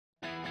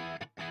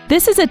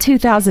This is a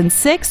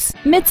 2006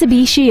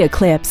 Mitsubishi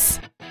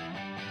Eclipse.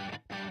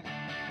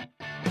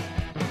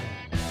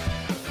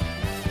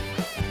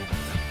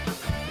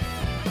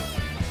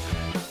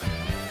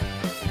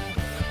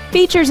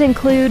 Features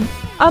include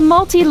a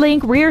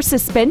multi-link rear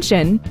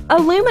suspension,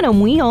 aluminum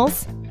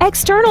wheels,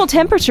 external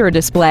temperature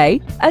display,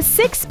 a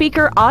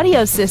 6-speaker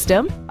audio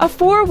system, a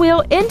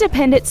 4-wheel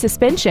independent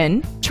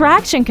suspension,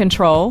 traction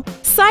control,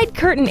 side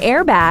curtain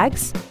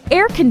airbags,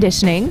 air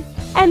conditioning,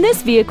 and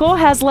this vehicle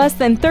has less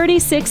than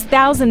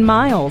 36,000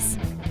 miles.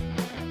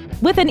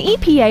 With an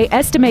EPA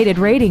estimated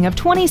rating of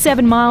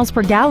 27 miles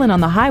per gallon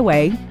on the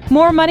highway,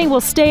 more money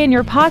will stay in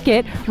your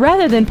pocket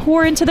rather than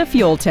pour into the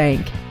fuel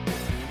tank.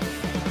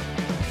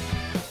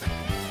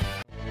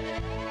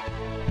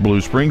 Blue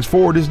Springs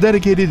Ford is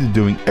dedicated to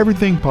doing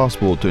everything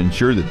possible to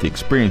ensure that the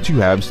experience you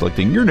have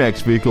selecting your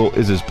next vehicle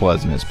is as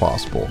pleasant as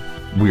possible.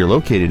 We are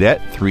located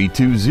at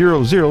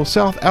 3200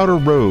 South Outer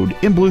Road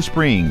in Blue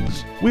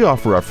Springs. We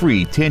offer a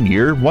free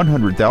 10-year,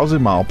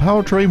 100,000-mile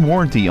powertrain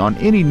warranty on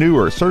any new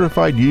or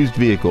certified used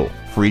vehicle,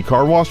 free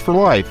car wash for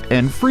life,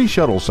 and free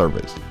shuttle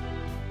service.